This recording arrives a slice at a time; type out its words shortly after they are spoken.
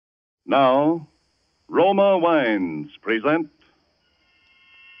Now, Roma Wines present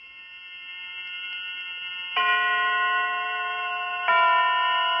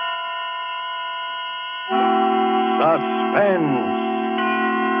Suspense.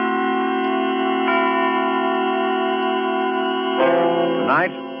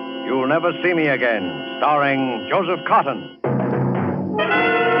 Tonight, You'll Never See Me Again, starring Joseph Cotten.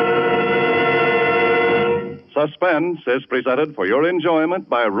 Suspense is presented for your enjoyment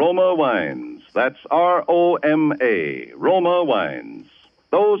by Roma Wines. That's R-O-M-A, Roma Wines.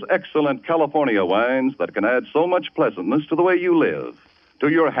 Those excellent California wines that can add so much pleasantness to the way you live, to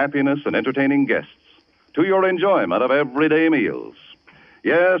your happiness in entertaining guests, to your enjoyment of everyday meals.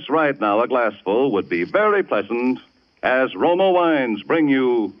 Yes, right now a glassful would be very pleasant as Roma Wines bring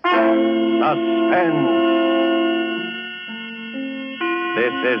you Suspense.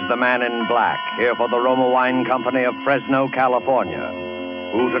 This is the Man in Black, here for the Roma Wine Company of Fresno, California,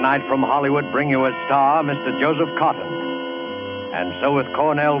 who tonight from Hollywood bring you as star Mr. Joseph Cotten. And so with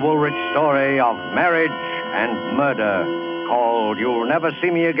Cornell Woolrich's story of marriage and murder called You'll Never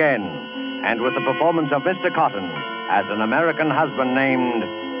See Me Again, and with the performance of Mr. Cotten as an American husband named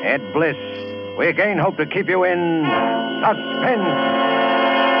Ed Bliss, we again hope to keep you in suspense.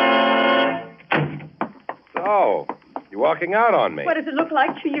 So, you're walking out on me. What does it look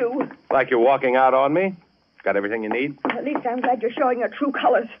like to you? Like you're walking out on me? Got everything you need? At least I'm glad you're showing your true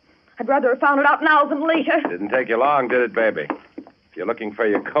colors. I'd rather have found it out now than later. Didn't take you long, did it, baby? If you're looking for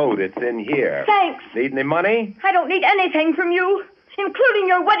your coat, it's in here. Thanks. Need any money? I don't need anything from you, including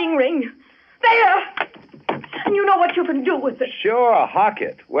your wedding ring. There! And you know what you can do with it. Sure, hock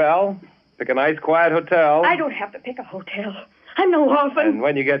it. Well, pick a nice, quiet hotel. I don't have to pick a hotel. I'm no orphan. And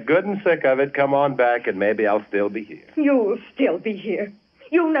when you get good and sick of it, come on back and maybe I'll still be here. You'll still be here.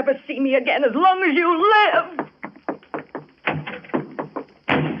 You'll never see me again as long as you live.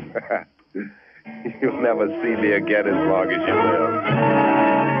 You'll never see me again as long as you live.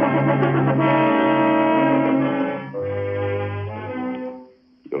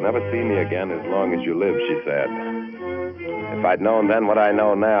 You'll never see me again as long as you live, she said. If I'd known then what I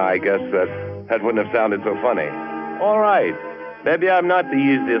know now, I guess that wouldn't have sounded so funny. All right. Maybe I'm not the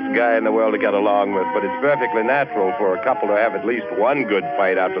easiest guy in the world to get along with, but it's perfectly natural for a couple to have at least one good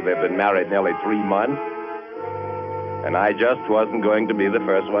fight after they've been married nearly 3 months. And I just wasn't going to be the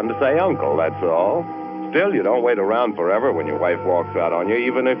first one to say uncle, that's all. Still, you don't wait around forever when your wife walks out on you,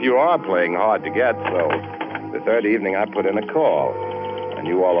 even if you are playing hard to get. So the third evening, I put in a call. I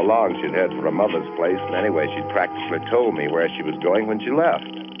knew all along she'd head for her mother's place, and anyway, she'd practically told me where she was going when she left.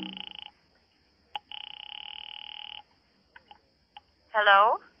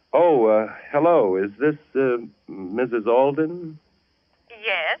 Hello? Oh, hello. Is this Mrs. Alden?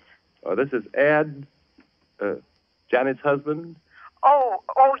 Yes. Oh, this is Ed, Janet's husband? Oh,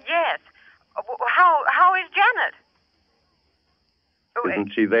 yes. How is Janet?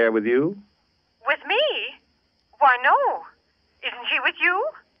 Isn't she there with you? With me? Why, no. Isn't she with you?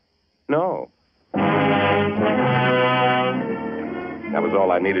 No. That was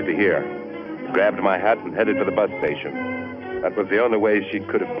all I needed to hear. Grabbed my hat and headed for the bus station. That was the only way she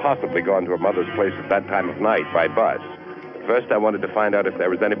could have possibly gone to her mother's place at that time of night, by bus. But first, I wanted to find out if there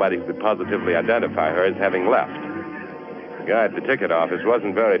was anybody who could positively identify her as having left. The guy at the ticket office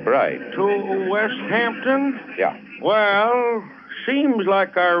wasn't very bright. To West Hampton? Yeah. Well, seems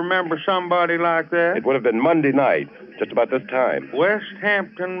like I remember somebody like that. It would have been Monday night, just about this time. West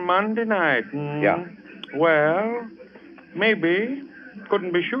Hampton, Monday night. Yeah. Well, maybe.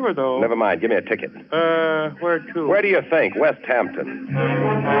 Couldn't be sure, though. Never mind. Give me a ticket. Where to? Where do you think? West Hampton.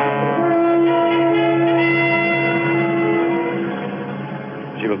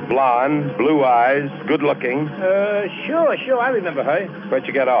 She was blonde, blue eyes, good looking. Sure. I remember her. Where'd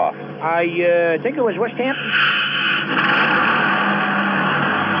you get off? I think it was West Hampton.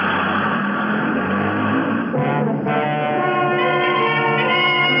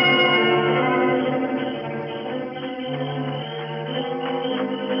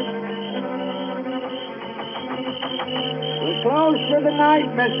 We're closed for the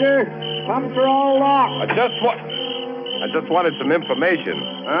night, mister. Pumps are all locked. I just wanted some information.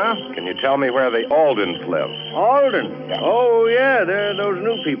 Huh? Can you tell me where the Aldens live? Alden? Yeah. Oh, yeah, they're those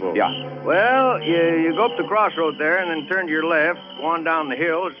new people. Yeah. Well, you go up the crossroad there and then turn to your left, go on down the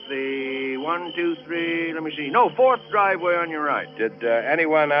hill. It's the 1, 2, 3, let me see. No, 4th driveway on your right. Did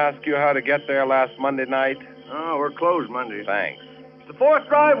anyone ask you how to get there last Monday night? Oh, we're closed Monday. Thanks. It's the 4th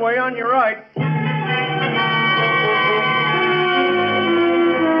driveway on your right.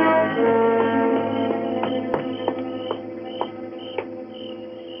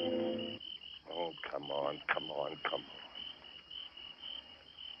 Oh, come on.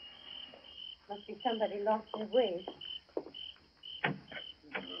 Must be somebody lost their way.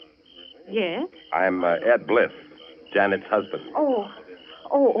 Yes? I'm Ed Bliss, Janet's husband. Oh,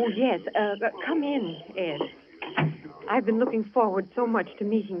 yes. Come in, Ed. I've been looking forward so much to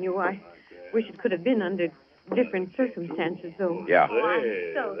meeting you. I wish it could have been under different circumstances, though. Yeah.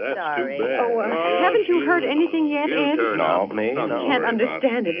 I'm so sorry. Haven't you heard anything yet, Ed? No, me? No. Can't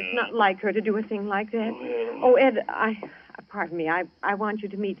understand it. It's not like her to do a thing like that. Oh, Ed, pardon me. I want you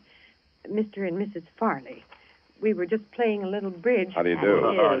to meet Mr. and Mrs. Farley. We were just playing a little bridge. How do you do?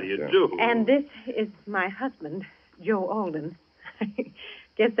 How do you do? And this is my husband, Joe Alden.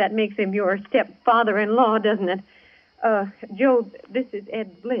 Guess that makes him your stepfather-in-law, doesn't it? Joe, this is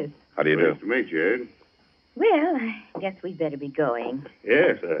Ed Bliss. How do you do? Nice to meet you, Ed. Well, I guess we better be going.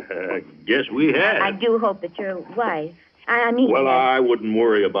 Yes, I guess we have. I do hope that your wife... I mean... Well, I wouldn't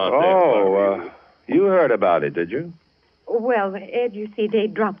worry about that. You heard about it, did you? Well, Ed, you see, they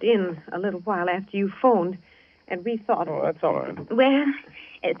dropped in a little while after you phoned, and we thought... Oh, that's all right. Well,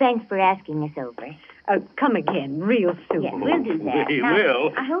 thanks for asking us over. Come again real soon. Yeah, we'll do that. We Now,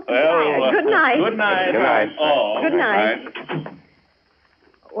 will. I hope you're Good night. Good night. Good night. Oh, Good night.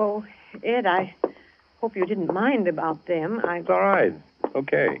 Oh, Ed, I hope you didn't mind about them. It's all right.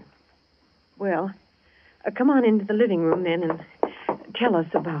 Okay. Well, come on into the living room then and tell us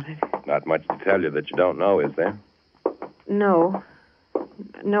about it. Not much to tell you that you don't know, is there? No,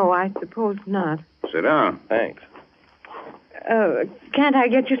 I suppose not. Sit down. Thanks. Can't I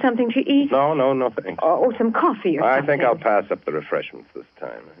get you something to eat? No, thanks. Or some coffee or something? I think I'll pass up the refreshments this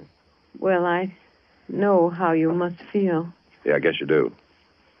time. Well, I know how you must feel. Yeah, I guess you do.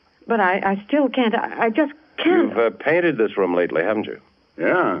 But I still can't. I just can't. You've painted this room lately, haven't you?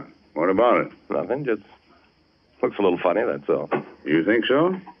 Yeah. What about it? Nothing, just looks a little funny, that's all. You think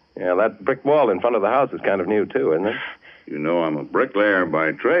so? Yeah, that brick wall in front of the house is kind of new, too, isn't it? You know I'm a bricklayer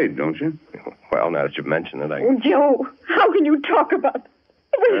by trade, don't you? Well, now that you mention it, Oh, Joe, how can you talk about...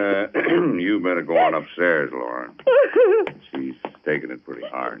 You better go on upstairs, Laura. She's taking it pretty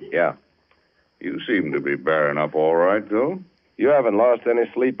hard. Yeah. You seem to be bearing up all right, though. You haven't lost any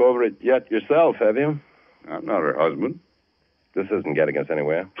sleep over it yet yourself, have you? I'm not her husband. This isn't getting us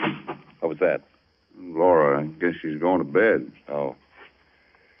anywhere. What was that? Laura, I guess she's going to bed. Oh.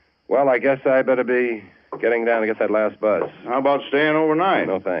 Well, I guess I better be getting down to get that last bus. How about staying overnight?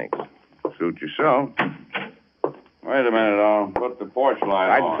 No, thanks. Suit yourself. Wait a minute, I'll put the porch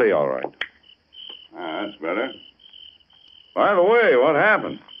light on. I'd see all right. That's better. By the way, what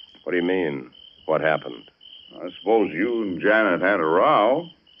happened? What do you mean, what happened? I suppose you and Janet had a row.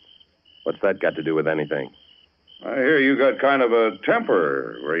 What's that got to do with anything? I hear you got kind of a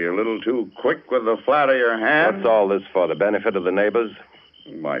temper. Were you a little too quick with the flat of your hand? What's all this for, the benefit of the neighbors?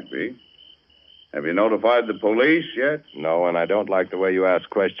 Might be. Have you notified the police yet? No, and I don't like the way you ask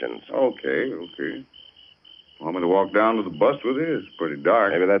questions. Okay. Want me to walk down to the bus with you? It's pretty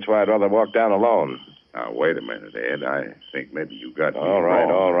dark. Maybe that's why I'd rather walk down alone. Now, wait a minute, Ed. I think maybe you got me All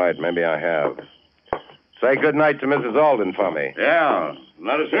right. Maybe I have. Say good night to Mrs. Alden for me. Yeah.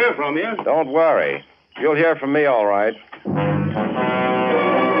 Let us hear from you. Don't worry. You'll hear from me all right.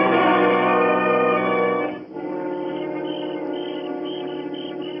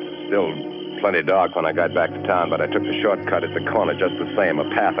 Still plenty dark when I got back to town, but I took the shortcut at the corner just the same, a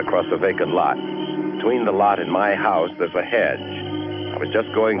path across a vacant lot. Between the lot and my house, there's a hedge. I was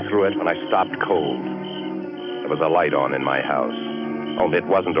just going through it when I stopped cold. There was a light on in my house. Only it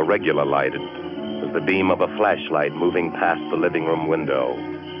wasn't a regular light. It was the beam of a flashlight moving past the living room window.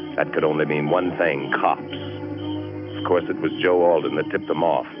 That could only mean one thing, cops. Of course, it was Joe Alden that tipped them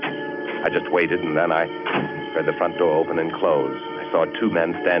off. I just waited, and then I heard the front door open and close. I saw two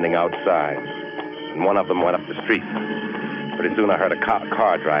men standing outside, and one of them went up the street. Pretty soon I heard a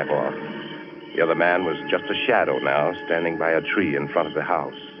car drive off. The other man was just a shadow now, standing by a tree in front of the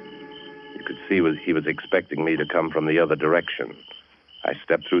house. You could see he was expecting me to come from the other direction. I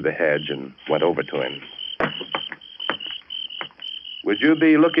stepped through the hedge and went over to him. Would you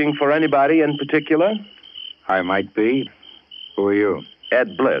be looking for anybody in particular? I might be. Who are you?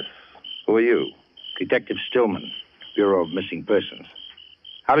 Ed Bliss. Who are you? Detective Stillman, Bureau of Missing Persons.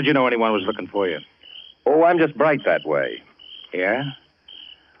 How did you know anyone was looking for you? Oh, I'm just bright that way. Yeah?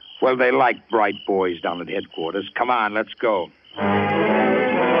 Well, they like bright boys down at headquarters. Come on, let's go.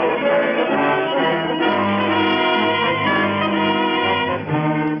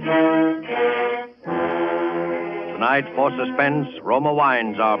 Tonight, for Suspense, Roma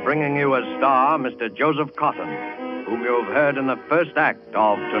Wines are bringing you as star Mr. Joseph Cotten, whom you have heard in the first act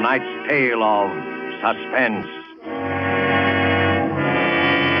of tonight's tale of Suspense.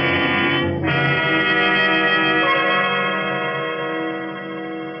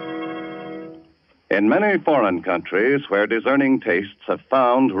 In many foreign countries where discerning tastes have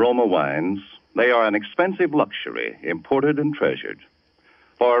found Roma wines, they are an expensive luxury, imported and treasured.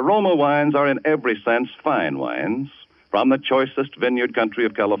 For Roma wines are in every sense fine wines from the choicest vineyard country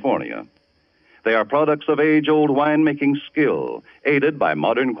of California. They are products of age-old winemaking skill, aided by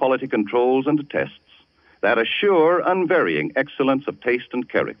modern quality controls and tests that assure unvarying excellence of taste and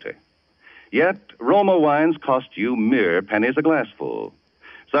character. Yet, Roma wines cost you mere pennies a glassful.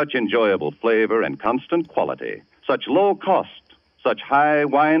 Such enjoyable flavor and constant quality, such low cost, such high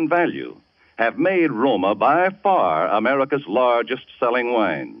wine value, have made Roma by far America's largest selling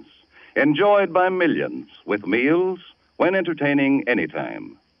wines, enjoyed by millions with meals when entertaining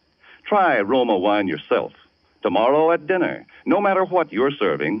anytime. Try Roma wine yourself. Tomorrow at dinner, no matter what you're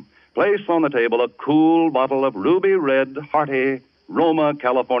serving, place on the table a cool bottle of ruby red, hearty Roma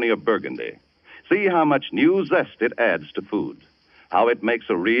California Burgundy. See how much new zest it adds to food, how it makes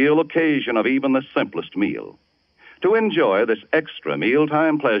a real occasion of even the simplest meal. To enjoy this extra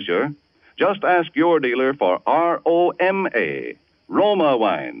mealtime pleasure, just ask your dealer for R-O-M-A, Roma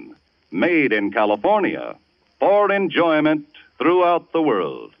wine, made in California for enjoyment throughout the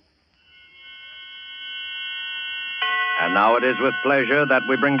world. And now it is with pleasure that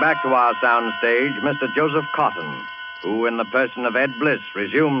we bring back to our soundstage Mr. Joseph Cotten, who, in the person of Ed Bliss,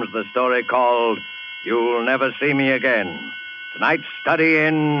 resumes the story called You'll Never See Me Again. Tonight's study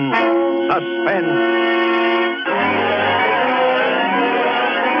in suspense.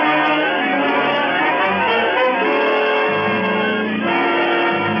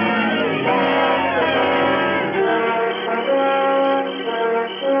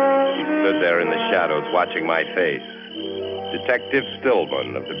 Shadows watching my face. Detective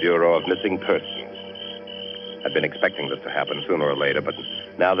Stillman of the Bureau of Missing Persons. I'd been expecting this to happen sooner or later, but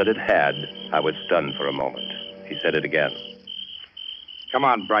now that it had, I was stunned for a moment. He said it again. Come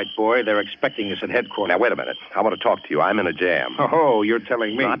on, bright boy. They're expecting us at headquarters. Now, wait a minute. I want to talk to you. I'm in a jam. Oh, you're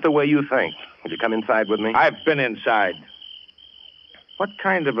telling me. Not the way you think. Will you come inside with me? I've been inside. What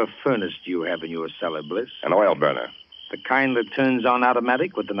kind of a furnace do you have in your cellar, Bliss? An oil burner. The kind that turns on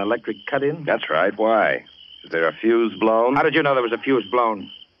automatic with an electric cut-in? That's right. Why? Is there a fuse blown? How did you know there was a fuse blown?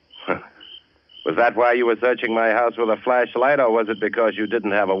 Was that why you were searching my house with a flashlight, or was it because you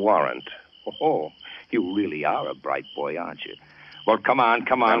didn't have a warrant? Oh, you really are a bright boy, aren't you? Well, come on.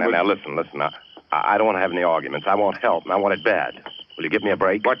 Now, listen. I don't want to have any arguments. I want help, and I want it bad. Will you give me a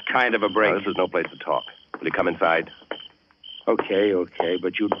break? What kind of a break? No, this is no place to talk. Will you come inside? Okay,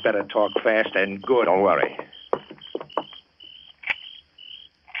 but you'd better talk fast and good. Don't worry.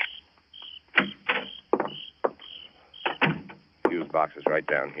 Fuse box is right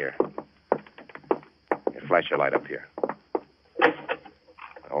down here. Here, flash your light up here. I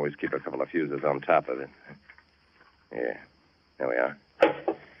always keep a couple of fuses on top of it. Yeah, there we are.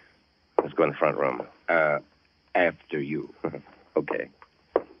 Let's go in the front room. After you. Okay.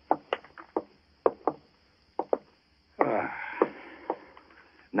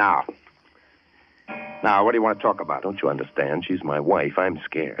 Now, what do you want to talk about? Don't you understand? She's my wife. I'm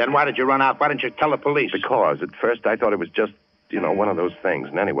scared. Then why did you run out? Why didn't you tell the police? Because at first I thought it was just, one of those things.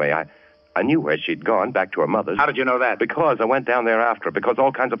 And anyway, I knew where she'd gone, back to her mother's. How did you know that? Because I went down there after her. Because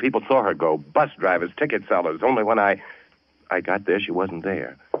all kinds of people saw her go. Bus drivers, ticket sellers. Only when I got there, she wasn't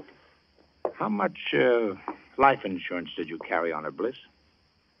there. How much life insurance did you carry on her, Bliss?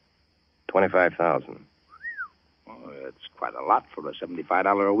 $25,000. Oh, that's quite a lot for a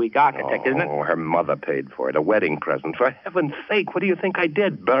 $75 a week architect, isn't it? Oh, her mother paid for it. A wedding present. For heaven's sake, what do you think I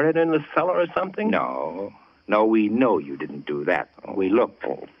did? Bury it in the cellar or something? No, we know you didn't do that. We looked.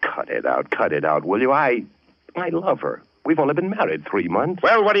 Oh, cut it out, will you? I love her. We've only been married 3 months.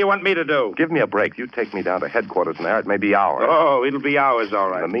 Well, what do you want me to do? Give me a break. You take me down to headquarters now. It may be hours. Oh, it'll be hours, all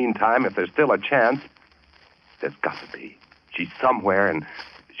right. In the meantime, if there's still a chance, there's got to be. She's somewhere, and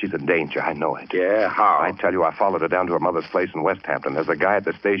she's in danger. I know it. Yeah, how? I tell you, I followed her down to her mother's place in West Hampton. There's a guy at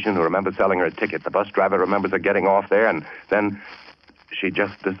the station who remembers selling her a ticket. The bus driver remembers her getting off there, and then she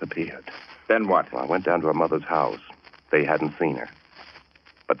just disappeared. Then what? Well, I went down to her mother's house. They hadn't seen her.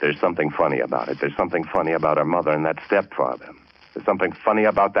 But there's something funny about it. There's something funny about her mother and that stepfather. There's something funny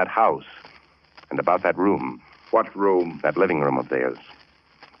about that house and about that room. What room? That living room of theirs.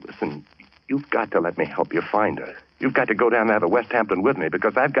 Listen, you've got to let me help you find her. You've got to go down there to West Hampton with me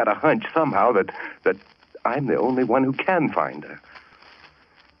because I've got a hunch somehow that I'm the only one who can find her.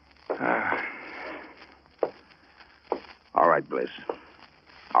 All right, Bliss.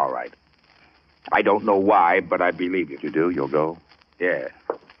 All right. I don't know why, but I believe you. You do? You'll go? Yeah.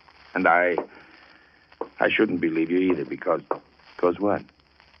 And I shouldn't believe you either because... Because what?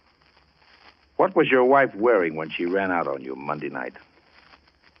 What was your wife wearing when she ran out on you Monday night?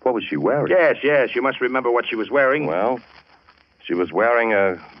 What was she wearing? Yes. You must remember what she was wearing. Well, she was wearing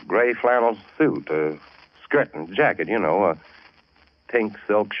a gray flannel suit, a skirt and jacket, a pink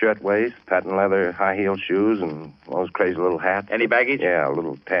silk shirtwaist, patent leather high-heel shoes, and all those crazy little hats. Any baggage? Yeah, a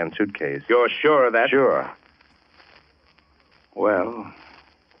little tan suitcase. You're sure of that? Sure. Well,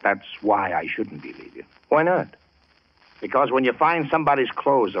 that's why I shouldn't believe you. Why not? Because when you find somebody's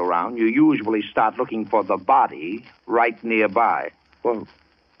clothes around, you usually start looking for the body right nearby. Well,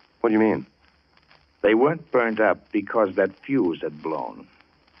 what do you mean? They weren't burned up because that fuse had blown.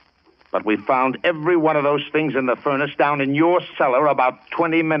 But we found every one of those things in the furnace down in your cellar about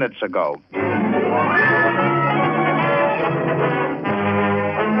 20 minutes ago. When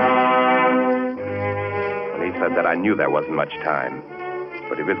he said that, I knew there wasn't much time.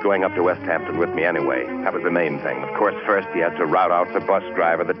 But he was going up to West Hampton with me anyway. That was the main thing. Of course, first he had to route out the bus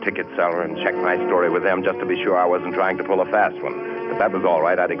driver, the ticket seller, and check my story with them just to be sure I wasn't trying to pull a fast one. But that was all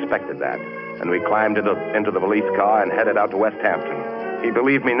right. I'd expected that. And we climbed into the police car and headed out to West Hampton. He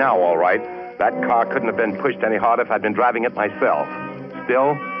believed me now, all right. That car couldn't have been pushed any harder if I'd been driving it myself.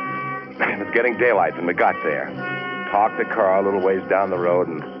 Still, it was getting daylight when we got there. Parked the car a little ways down the road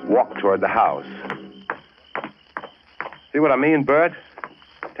and walked toward the house. See what I mean, Bert?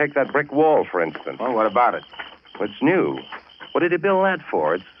 Take that brick wall, for instance. Well, what about it? It's new. What did he build that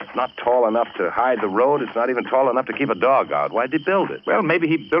for? It's not tall enough to hide the road. It's not even tall enough to keep a dog out. Why'd he build it? Well, maybe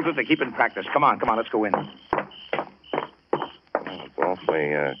he built it to keep in practice. Come on, let's go in. It's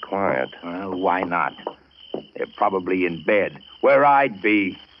awfully quiet. Well, why not? They're probably in bed. Where I'd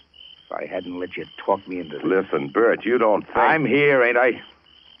be if I hadn't let you talk me into this. Listen, Bert, you don't think... I'm here, ain't I?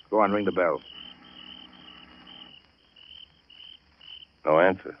 Go on, ring the bell. No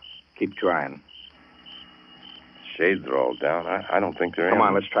answer. Keep trying. Shades are all down. I don't think they're in. Come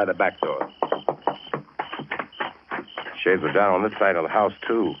on, let's try the back door. Shades are down on this side of the house,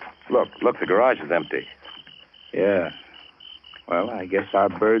 too. Look, the garage is empty. Yeah. Well, I guess our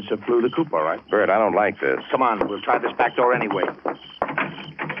birds have flew the coop, all right. Bert, I don't like this. Come on, we'll try this back door anyway.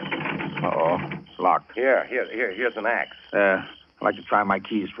 Uh-oh, it's locked. Here's an axe. I'd like to try my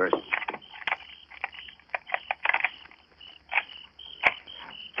keys first.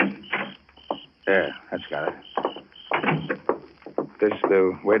 There, that's got it. This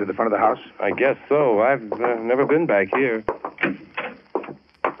the way to the front of the house? I guess so. I've never been back here.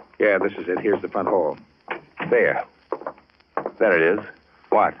 Yeah, this is it. Here's the front hall. There it is.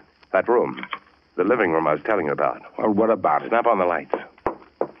 What? That room. The living room I was telling you about. Well, what about it? Snap on the lights.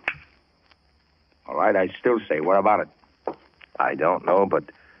 All right, I still say, what about it? I don't know, but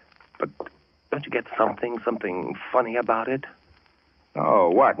don't you get something funny about it? Oh,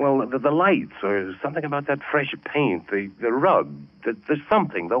 what? Well, the lights, or something about that fresh paint, the rug. There's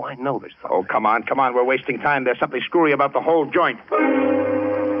something, though I know there's something. Oh, come on. We're wasting time. There's something screwy about the whole joint.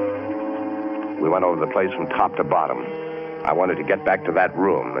 We went over the place from top to bottom. I wanted to get back to that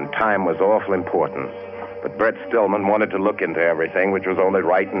room, and time was awful important. But Bert Stillman wanted to look into everything, which was only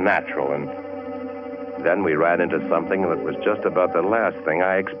right and natural, and then we ran into something that was just about the last thing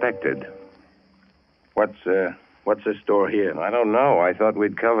I expected. What's this door here? I don't know. I thought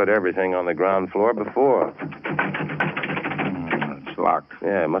we'd covered everything on the ground floor before. It's locked.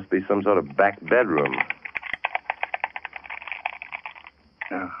 Yeah, it must be some sort of back bedroom.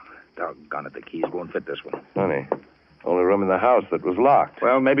 Oh, doggone it, the keys won't fit this one. Funny. Only room in the house that was locked.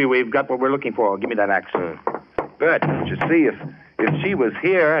 Well, maybe we've got what we're looking for. Give me that axe. Bert, don't you see, if she was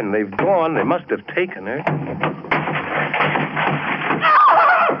here and they've gone, they must have taken her.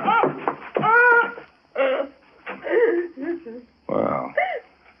 Well,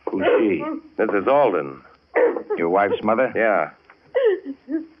 who's she? This is Alden. Your wife's mother? Yeah.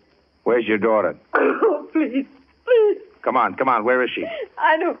 Where's your daughter? Oh, please. Come on. Where is she?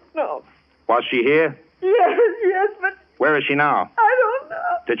 I don't know. Was she here? Yes, but... Where is she now? I don't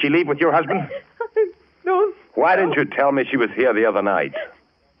know. Did she leave with your husband? I don't... Why didn't you tell me she was here the other night?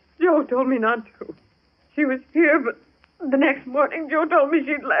 Joe told me not to. She was here, but the next morning Joe told me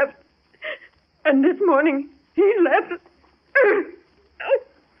she'd left. And this morning he left.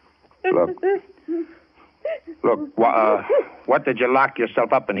 Look, what did you lock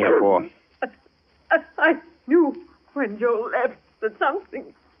yourself up in here for? I knew when Joe left that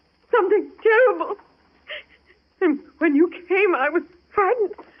something terrible. And when you came, I was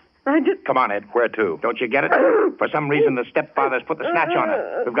frightened. I just... Come on, Ed. Where to? Don't you get it? For some reason, the stepfather's put the snatch on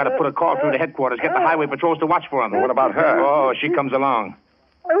her. We've got to put a call through to headquarters, get the highway patrols to watch for him. What about her? Oh, she comes along.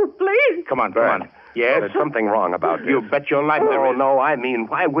 Oh, please. Come on. Yes? There's something wrong about this. You bet your life there is. No, I mean,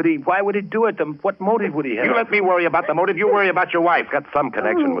 why would he do it? What motive would he have? You let me worry about the motive. You worry about your wife. Got some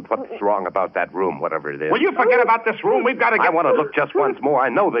connection with what's wrong about that room, whatever it is. Will you forget about this room? We've got to get... I want to look just once more. I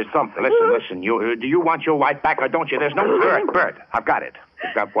know there's something. Listen. Do you want your wife back or don't you? There's no... Bert, I've got it.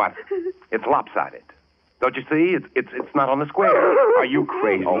 You've got what? It's lopsided. Don't you see? It's not on the square. Are you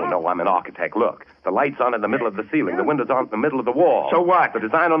crazy? Oh, no, I'm an architect. Look, the light's on in the middle of the ceiling. The window's on in the middle of the wall. So what? The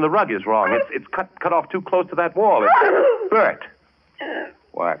design on the rug is wrong. It's cut off too close to that wall. Bert.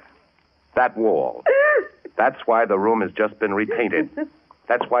 What? That wall. That's why the room has just been repainted.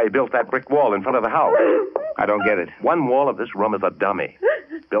 That's why he built that brick wall in front of the house. I don't get it. One wall of this room is a dummy,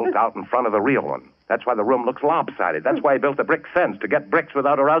 built out in front of the real one. That's why the room looks lopsided. That's why he built a brick fence, to get bricks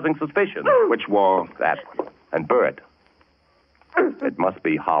without arousing suspicion. Which wall? That one. And Bert, it must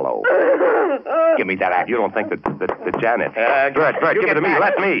be hollow. Give me that axe. You don't think that Janet... Bert, give it to me.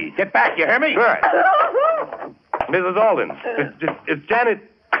 Let me. Get back, you hear me? Bert. Mrs. Alden. It's Janet.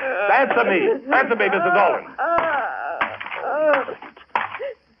 Answer me. Answer me, Mrs. Alden.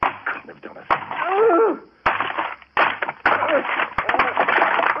 Couldn't have done it.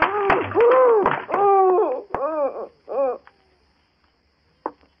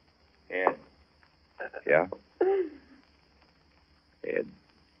 Ed. Yeah? Ed.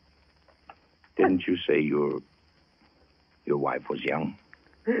 Didn't you say your wife was young?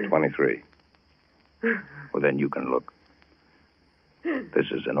 23. Well, then you can look.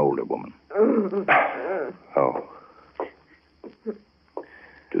 This is an older woman. Oh.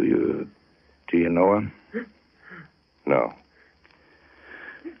 Do you know her? No.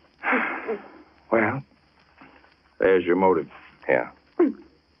 Well, there's your motive. Yeah.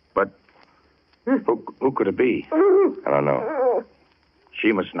 But who could it be? I don't know.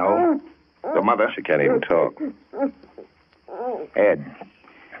 She must know. The mother. She can't even talk. Ed,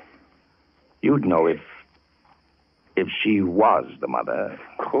 you'd know if she was the mother.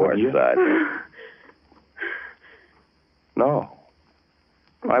 Of course I'd. No.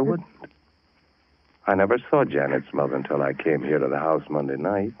 I wouldn't. I never saw Janet's mother until I came here to the house Monday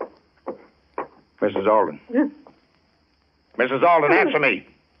night. Mrs. Alden. Mrs. Alden, answer me.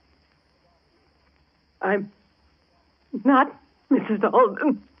 I'm not Mrs.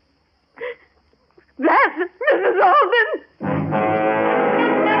 Alden. That's Mrs. Alden!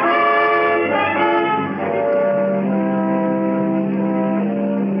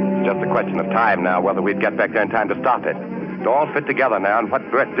 It's just a question of time now whether we'd get back there in time to stop it. It all fit together now, and what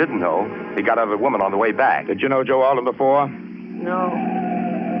Brett didn't know, he got out of the woman on the way back. Did you know Joe Alden before? No.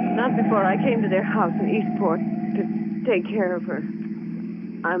 Not before I came to their house in Eastport to take care of her.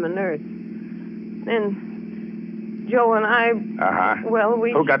 I'm a nurse. And Joe and I... Uh-huh. Well,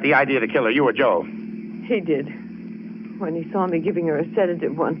 we... Who got the idea to kill her, you or Joe? He did. When he saw me giving her a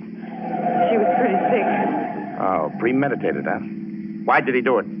sedative once. She was pretty sick. Oh, premeditated, huh? Why did he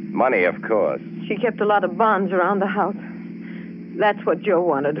do it? Money, of course. She kept a lot of bonds around the house. That's what Joe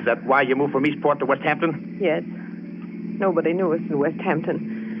wanted. Is that why you moved from Eastport to West Hampton? Yes. Nobody knew us in West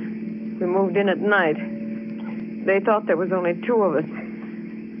Hampton. We moved in at night. They thought there was only two of us.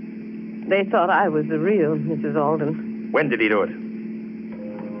 They thought I was the real Mrs. Alden. When did he do it?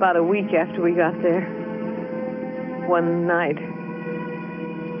 About a week after we got there. One night.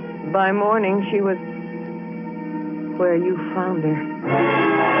 By morning, she was where you found her.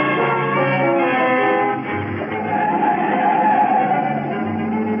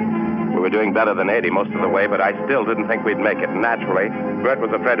 We were doing better than 80 most of the way, but I still didn't think we'd make it. Naturally, Bert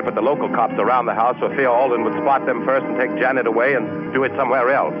was afraid to put the local cops around the house for fear Alden would spot them first and take Janet away and do it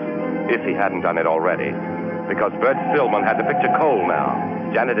somewhere else, if he hadn't done it already. Because Bert Stillman had the picture cold now.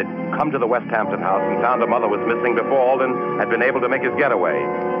 Janet had come to the West Hampton house and found her mother was missing before Alden had been able to make his getaway.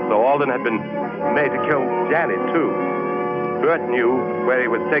 So Alden had been made to kill Janet, too. Bert knew where he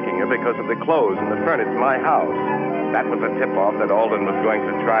was taking her because of the clothes and the furniture in my house. That was a tip-off that Alden was going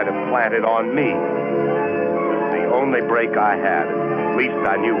to try to plant it on me. It was the only break I had. At least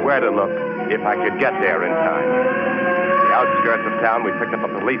I knew where to look if I could get there in time. The outskirts of town, we picked up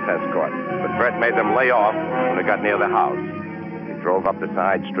a police escort, but Bert made them lay off when we got near the house. We drove up the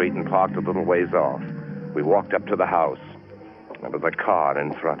side street and parked a little ways off. We walked up to the house. There was a car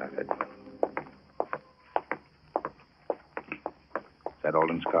in front of it. Is that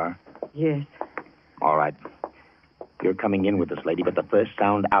Alden's car? Yes. All right. You're coming in with this lady, but the first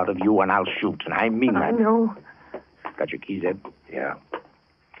sound out of you and I'll shoot, and I mean that. I know. Got your keys, Ed? Yeah.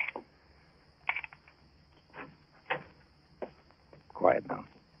 Quiet now.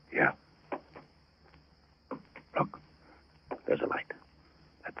 Yeah. Look, there's a light.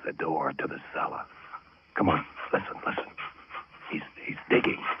 That's the door to the cellar. Come on, listen. He's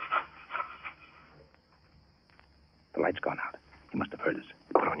digging. The light's gone out. He must have heard us.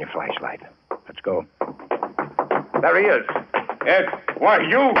 Put on your flashlight. Let's go. There he is. Ed, why,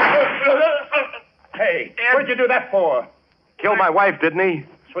 you... Hey, what'd you do that for? Killed my wife, didn't he?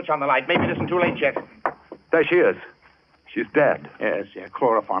 Switch on the light. Maybe it isn't too late yet. There she is. She's dead. Yes, yeah,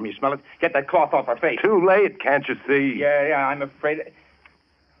 chloroform. You smell it? Get that cloth off her face. Too late, can't you see? Yeah, I'm afraid...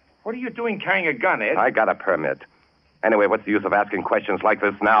 What are you doing carrying a gun, Ed? I got a permit. Anyway, what's the use of asking questions like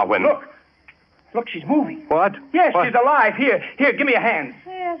this now when... Look, she's moving. What? Yes, What? she's alive. Here, give me a hand.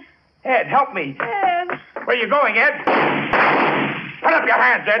 Ed, help me. Ed. Where are you going, Ed? Put up your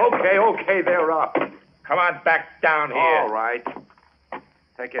hands, Ed. Okay, they're up. Come on back down here. All right.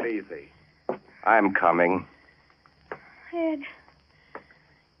 Take it easy. I'm coming. Ed,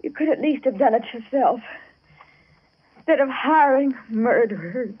 you could at least have done it yourself. Instead of hiring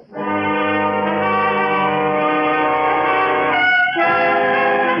murderers.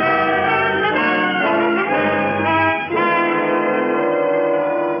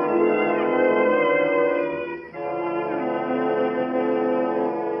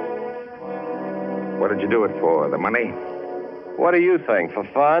 What did you do it for? The money? What do you think? For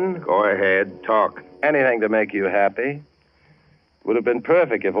fun? Go ahead. Talk. Anything to make you happy. Would have been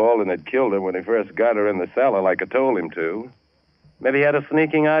perfect if Alden had killed her when he first got her in the cellar like I told him to. Maybe he had a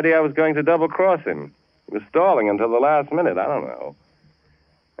sneaking idea I was going to double-cross him. He was stalling until the last minute. I don't know.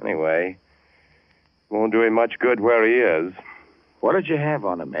 Anyway, won't do him much good where he is. What did you have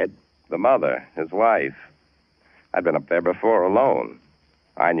on him, Ed? The mother, his wife. I'd been up there before alone.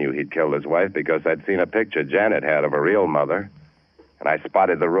 I knew he'd killed his wife because I'd seen a picture Janet had of a real mother. And I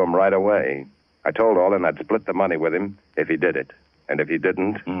spotted the room right away. I told Alden I'd split the money with him if he did it. And if he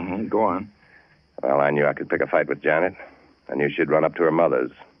didn't... Mm-hmm. Go on. Well, I knew I could pick a fight with Janet. I knew she'd run up to her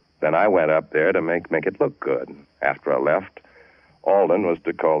mother's. Then I went up there to make it look good. After I left, Alden was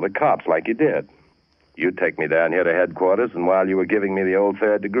to call the cops like he did. You'd take me down here to headquarters, and while you were giving me the old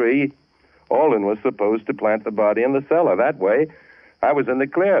third degree, Alden was supposed to plant the body in the cellar. That way, I was in the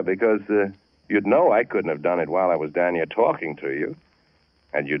clear because you'd know I couldn't have done it while I was down here talking to you.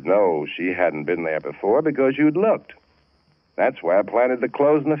 And you'd know she hadn't been there before because you'd looked. That's why I planted the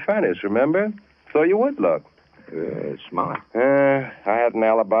clothes in the furnace, remember? So you would look. Smart. I had an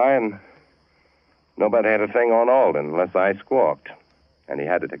alibi, and nobody had a thing on Alden unless I squawked. And he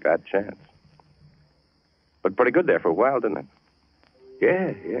had to take that chance. Looked pretty good there for a while, didn't it?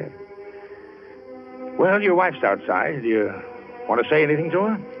 Yeah. Well, your wife's outside. Do you want to say anything to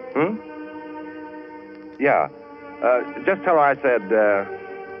her? Yeah. Just tell her I said,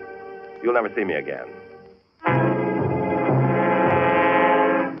 you'll never see me again.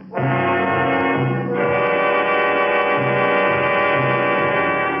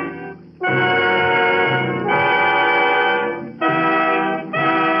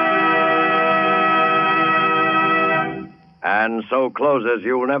 And so closes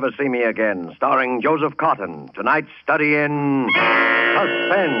You'll Never See Me Again, starring Joseph Cotten. Tonight's study in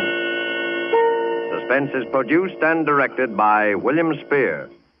Suspense. Suspense is produced and directed by William Spear.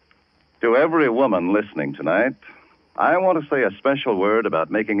 To every woman listening tonight, I want to say a special word about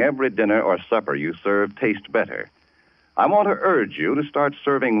making every dinner or supper you serve taste better. I want to urge you to start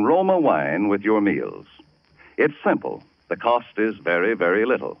serving Roma wine with your meals. It's simple. The cost is very, very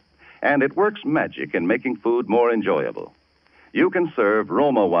little. And it works magic in making food more enjoyable. You can serve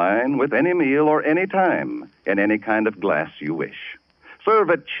Roma wine with any meal or any time in any kind of glass you wish. Serve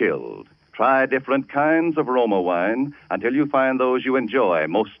it chilled. Try different kinds of Roma wine until you find those you enjoy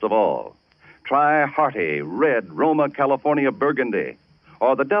most of all. Try hearty, red Roma California Burgundy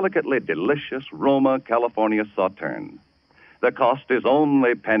or the delicately delicious Roma California Sauterne. The cost is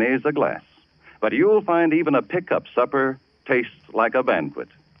only pennies a glass, but you'll find even a pickup supper tastes like a banquet.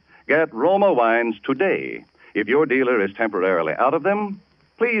 Get Roma wines today. If your dealer is temporarily out of them,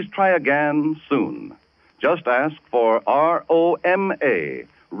 please try again soon. Just ask for ROMA,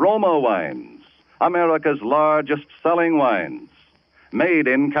 Roma Wines, America's largest selling wines, made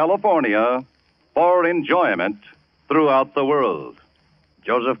in California for enjoyment throughout the world.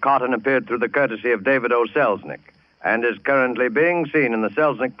 Joseph Cotten appeared through the courtesy of David O. Selznick and is currently being seen in the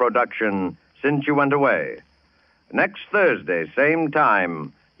Selznick production Since You Went Away. Next Thursday, same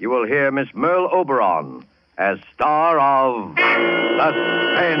time, you will hear Miss Merle Oberon as star of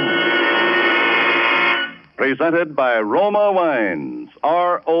Suspense. Presented by Roma Wines,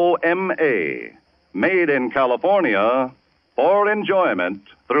 ROMA, made in California for enjoyment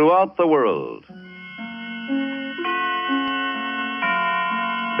throughout the world.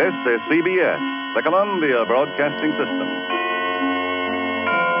 This is CBS, the Columbia Broadcasting System.